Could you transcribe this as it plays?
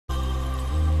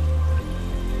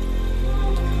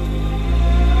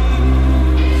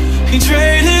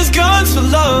trade his guns for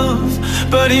love,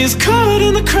 but he's caught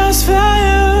in the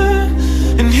crossfire.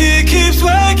 And he keeps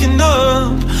waking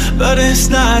up, but it's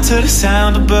not to the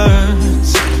sound of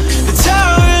birds. The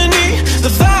tyranny, the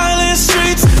violent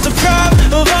streets, the pride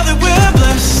of all that we're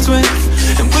blessed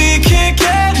with, and we can't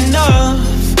get enough.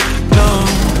 No,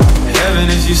 heaven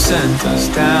is you sent us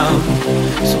down,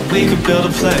 so we could build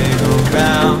a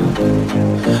playground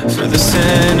for the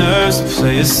sinners to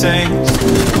play as saints.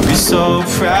 We'll be so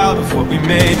proud of what we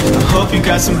made. I hope you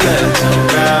got some beds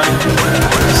around,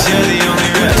 'cause you're the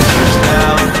only refuge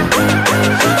now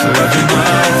for every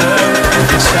mother,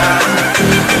 every child,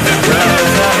 every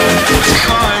brother who's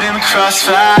caught in the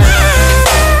crossfire.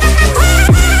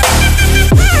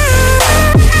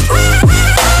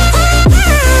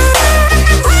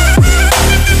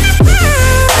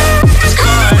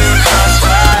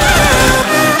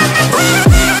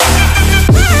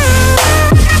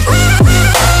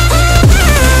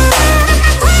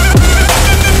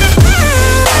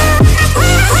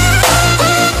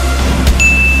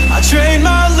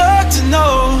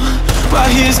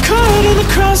 He's caught in the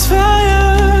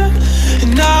crossfire,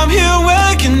 and I'm here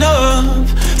waking up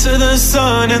to the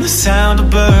sun and the sound of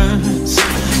birds.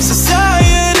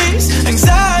 Society's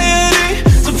anxiety,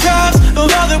 the prize of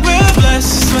all that we're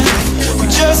blessed with. We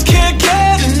just can't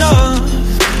get enough.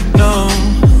 No,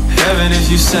 heaven is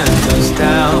you sent us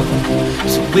down,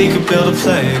 so we could build a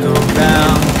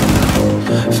playground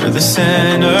for the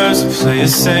sinners who play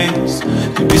as saints.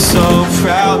 You'd be so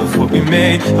proud of what we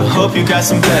made. I hope you got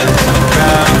some beds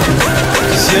around.